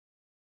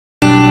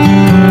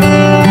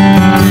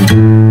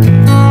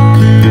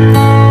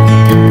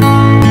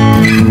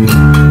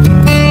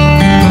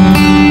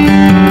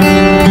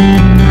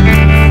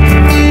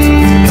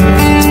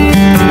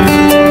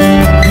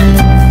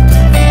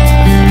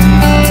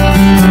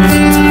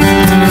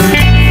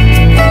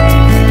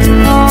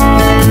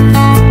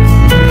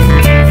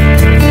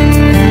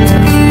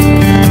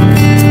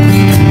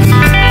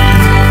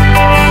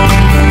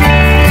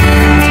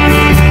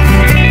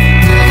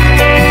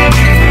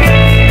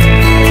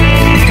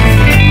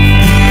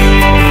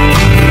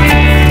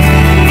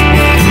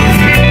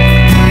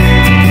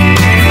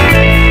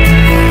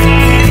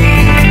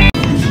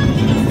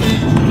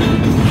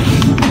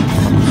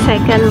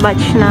second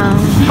batch ng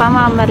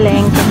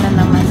pamamalengke na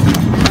naman.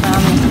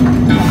 Marami.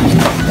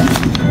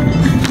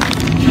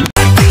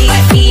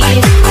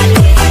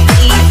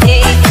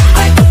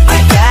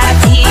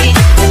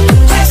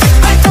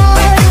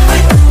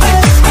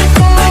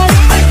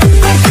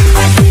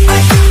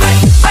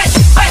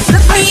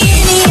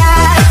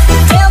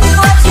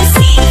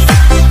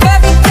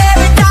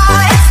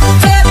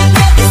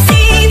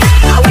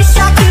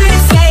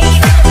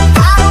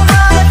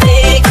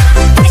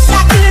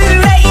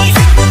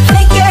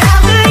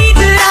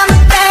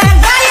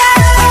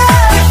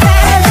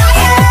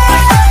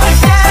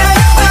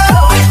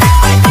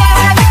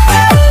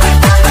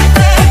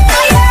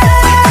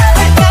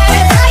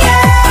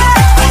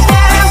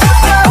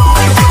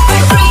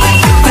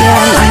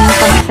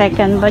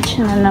 Second batch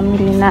na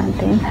namili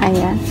natin.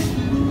 Ayan.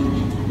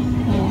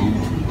 Ayan.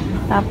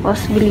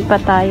 Tapos, bili pa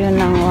tayo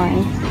ng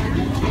wine.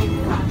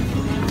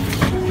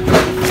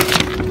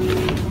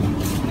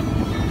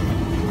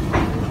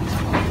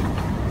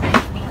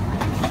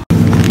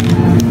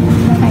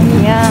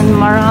 Ayan.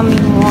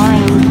 Maraming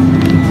wine.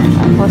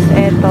 Tapos,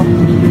 eto.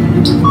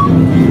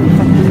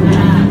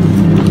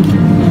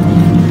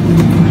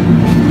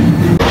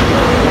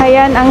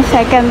 Ayan ang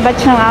second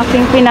batch ng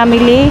aking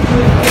pinamili.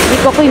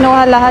 Hindi ko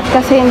kinuha lahat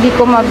kasi hindi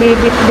ko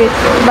mabibit-bit.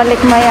 Balik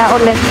maya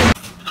ulit.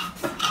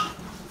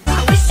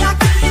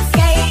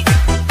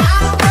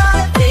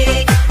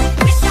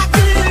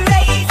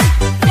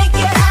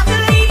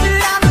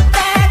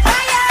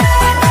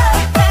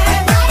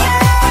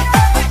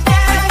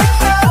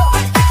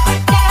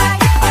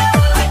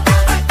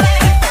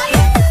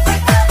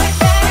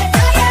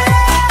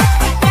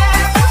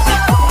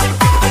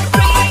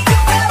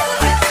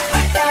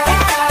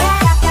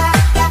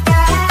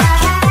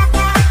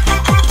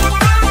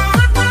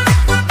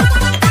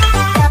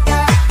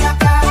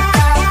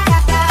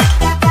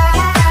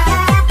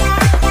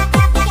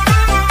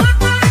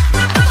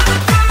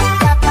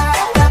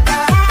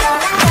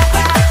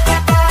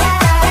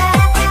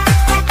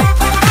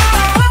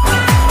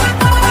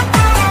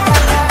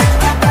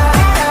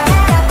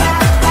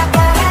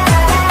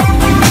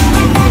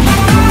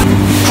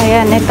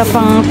 Ayan, ito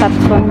pang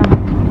tatlo na.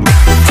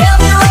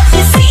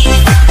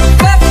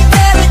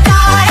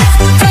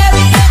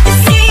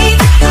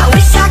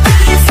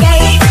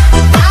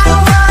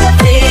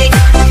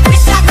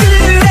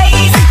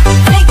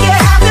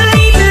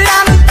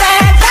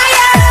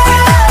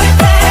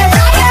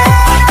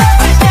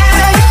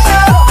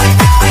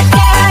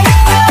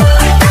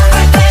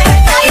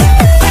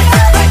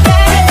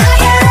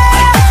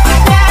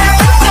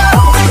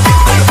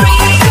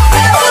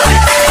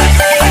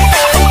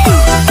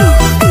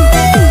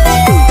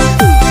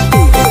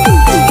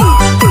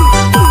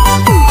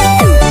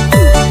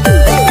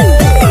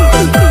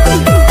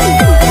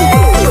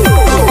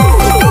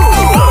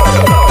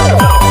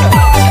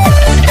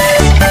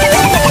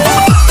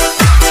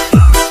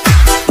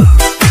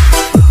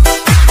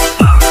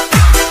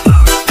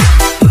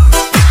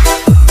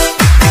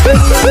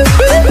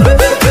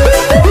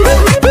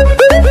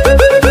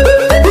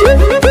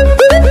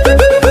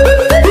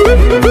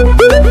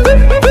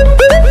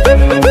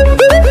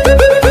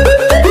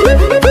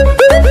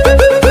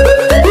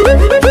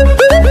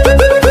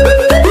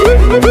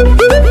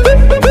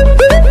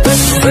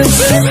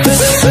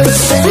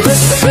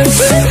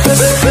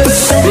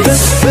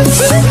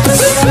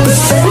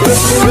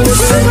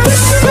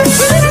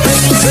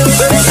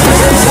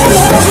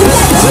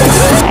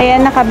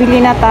 Ayan,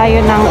 nakabili na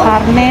tayo ng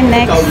karne.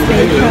 Next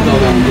station.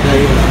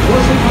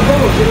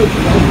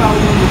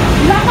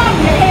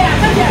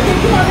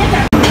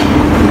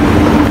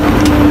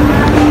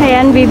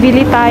 Ayan,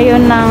 bibili tayo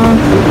ng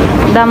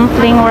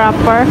dumpling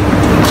wrapper.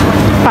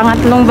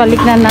 Pangatlong balik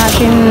na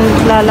natin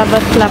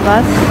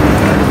lalabas-labas.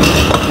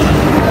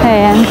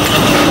 Ayan.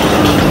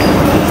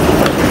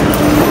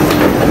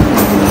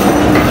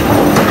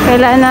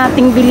 Kailangan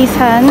nating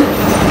bilisan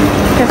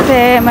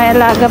kasi may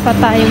alaga pa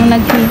tayong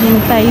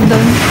naghihintay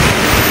doon.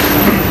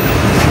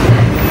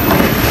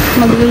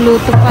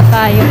 Magluluto pa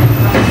tayo.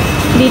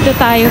 Dito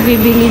tayo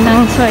bibili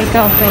ng soy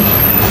coffee.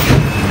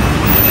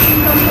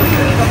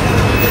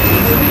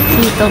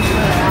 Dito.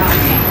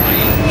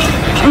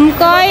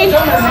 Mkoy,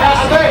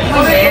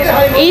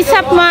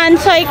 isap man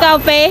soy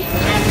coffee.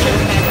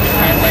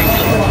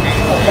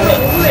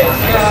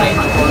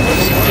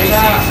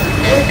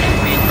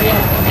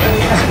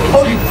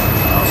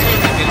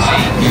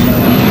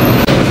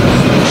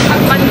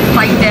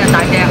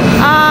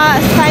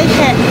 Sai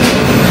set.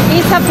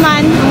 Isap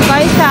man,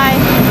 mkoy sai.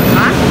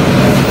 Hả?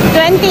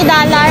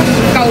 $20.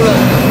 Câu rồi.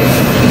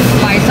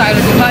 Mày sai là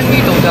chúng ta đi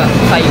đủ chưa?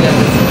 Sai chưa?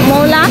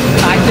 Mua lá.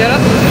 Sai chưa đó?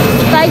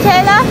 Sai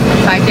chưa đó?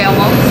 Sai chưa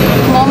không?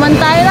 Mua mình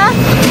tay đó.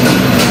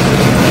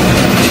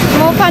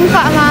 Mua phân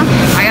phạ mà.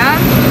 Hay á?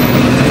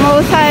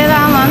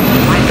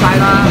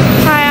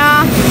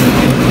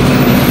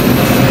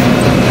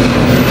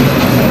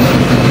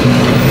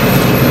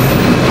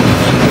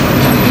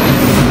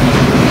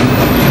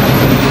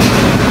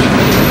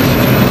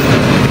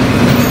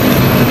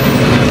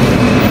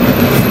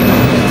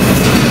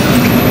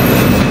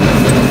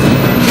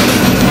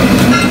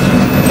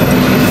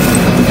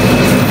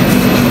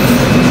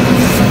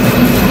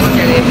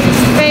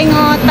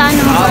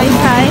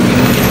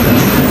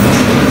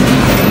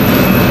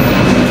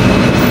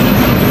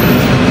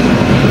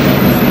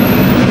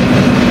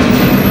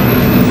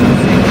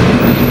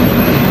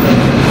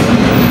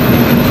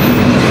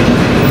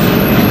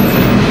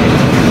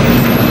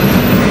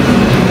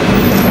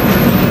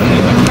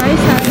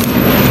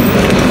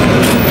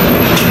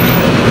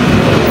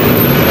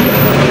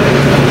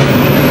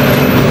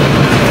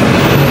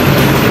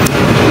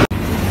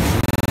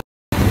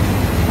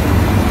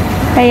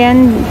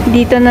 Ayan,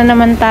 dito na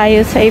naman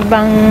tayo sa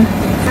ibang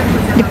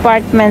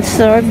department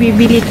store.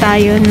 Bibili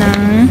tayo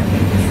ng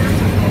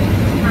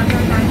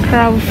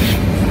crab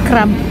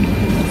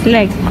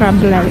leg.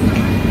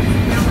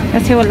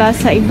 Kasi wala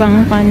sa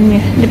ibang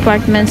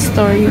department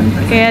store yun.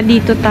 Kaya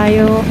dito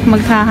tayo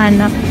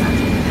maghahanap.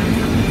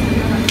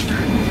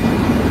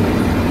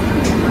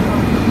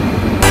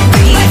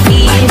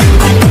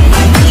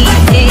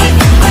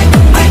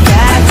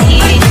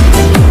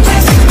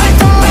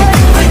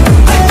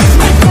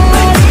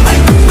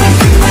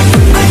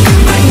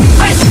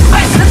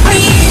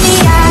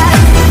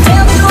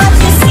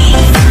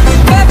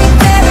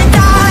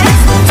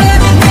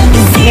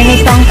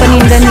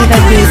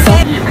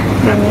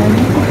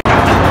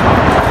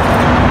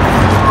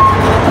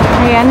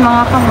 Ayan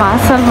mga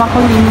kamasal,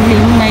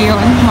 makulimlim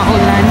ngayon,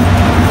 maulan.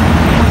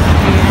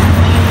 Ayan.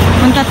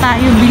 Punta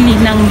tayo bili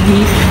ng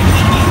beef.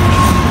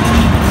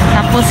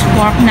 Tapos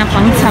pork na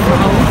pang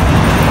sabaw.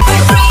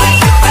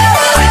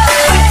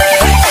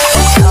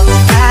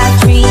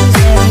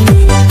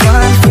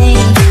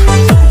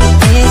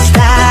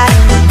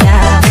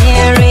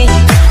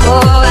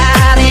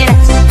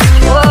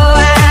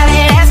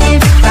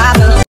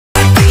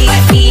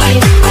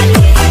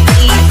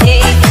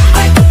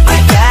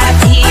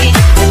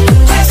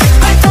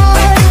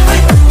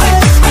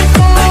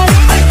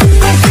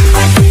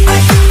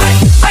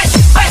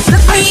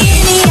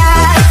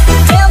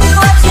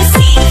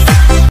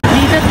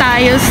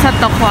 Sa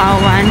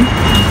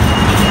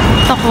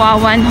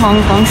Tokwawan,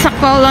 Hong Kong. Sa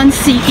Kowloon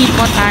City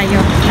po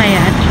tayo.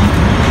 Ayan.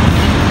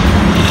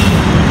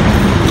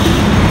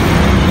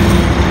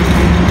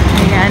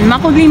 Ayan.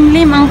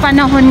 Makulimlim ang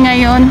panahon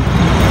ngayon.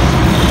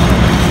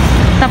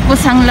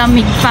 Tapos ang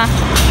lamig pa.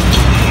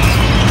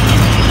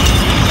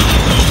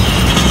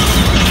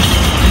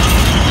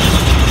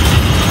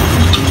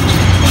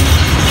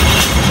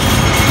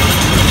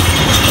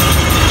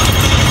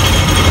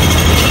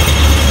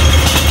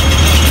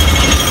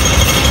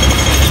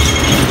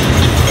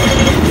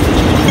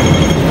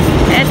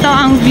 Ito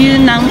ang view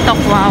ng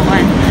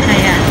Tokwawan.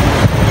 Ayan.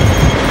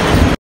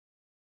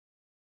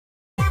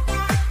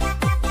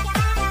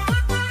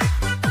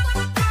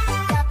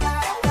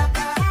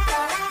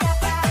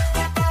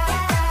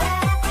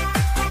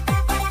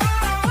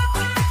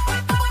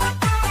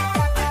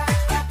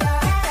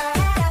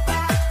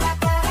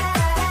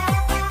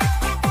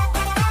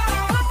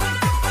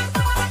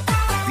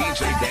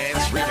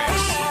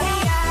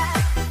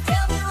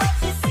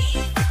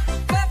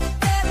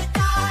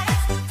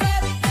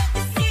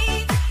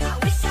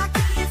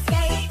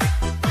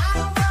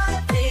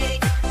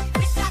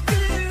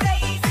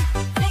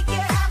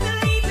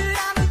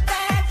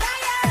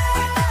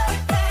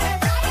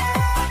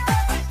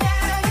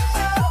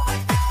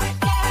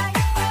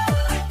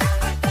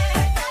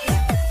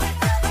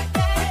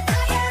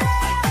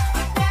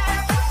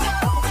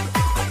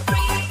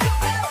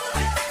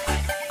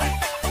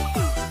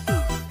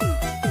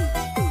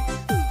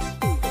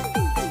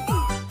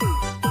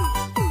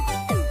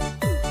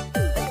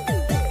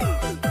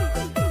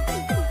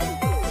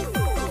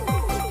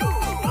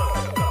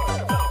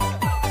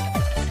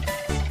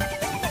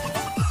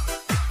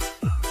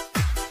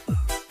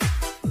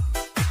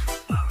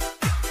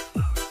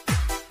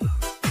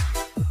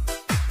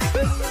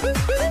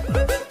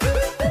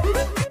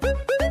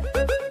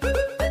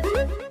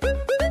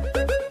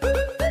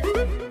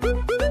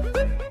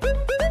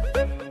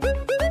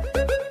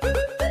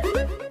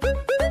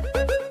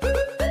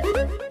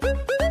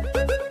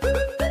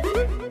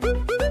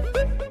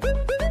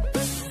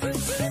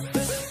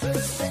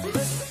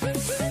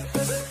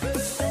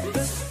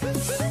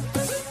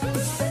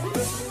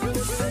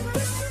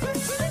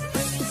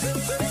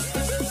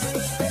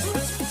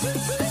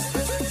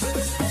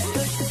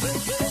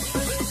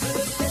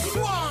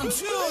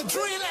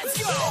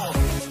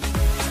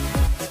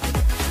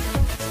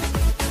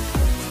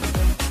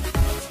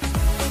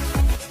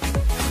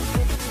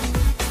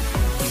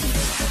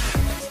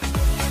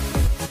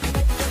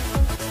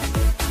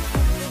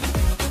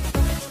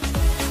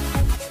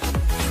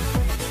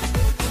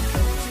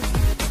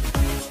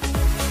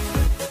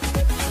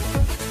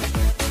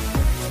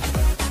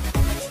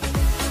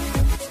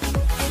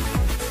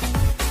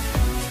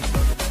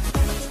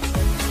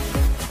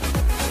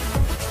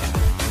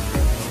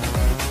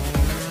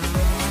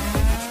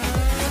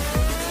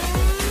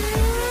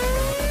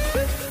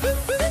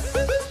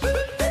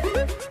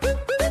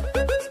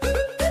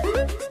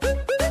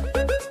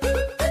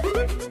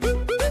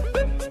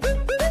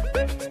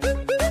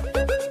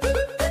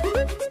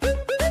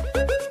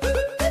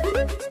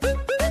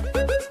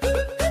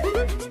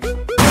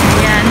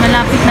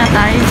 Malapit na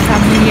tayo sa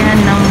bilihan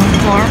ng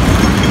pork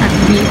at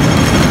beef.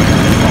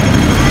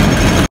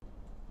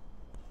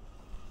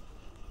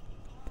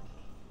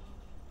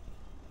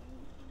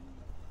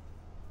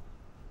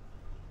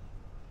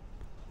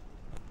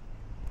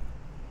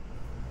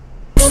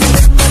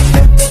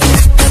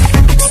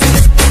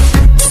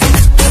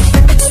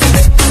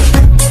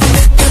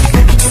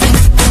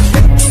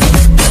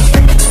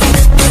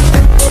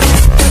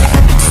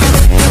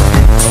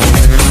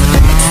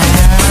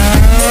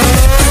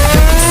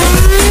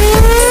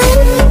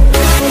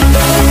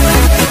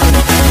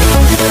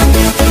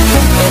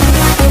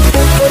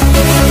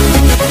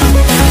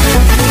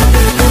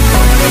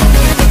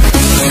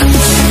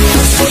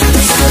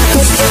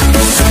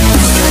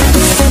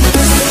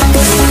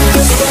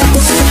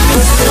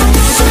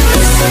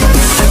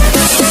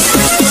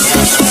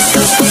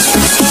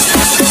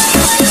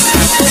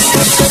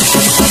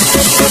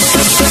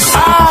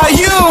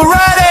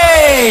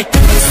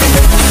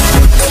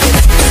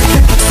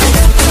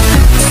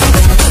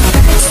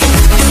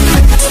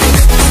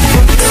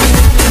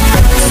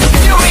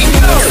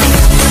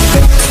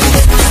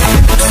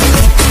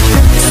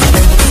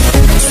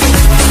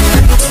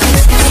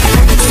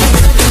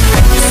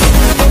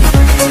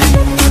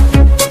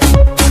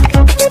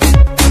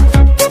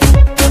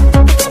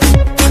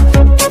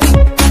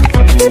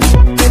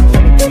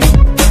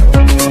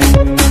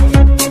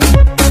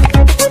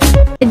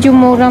 medyo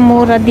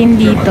mura-mura din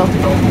dito.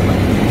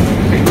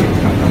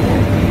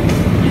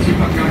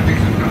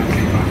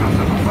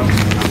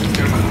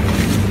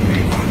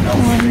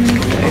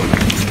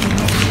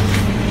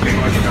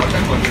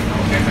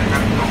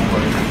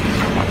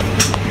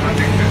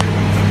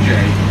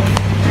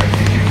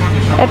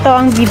 Ito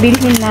ang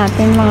bibilhin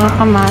natin mga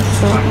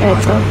kamaso.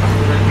 Ito.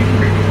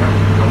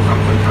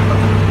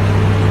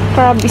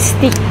 Crab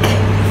stick.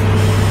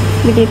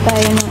 Bili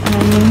tayo ng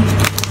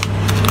anin.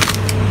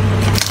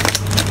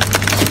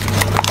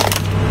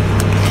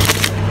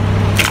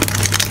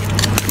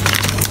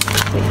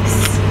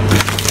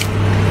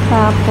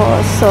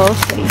 Tapos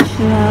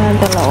sausage na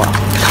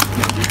 2.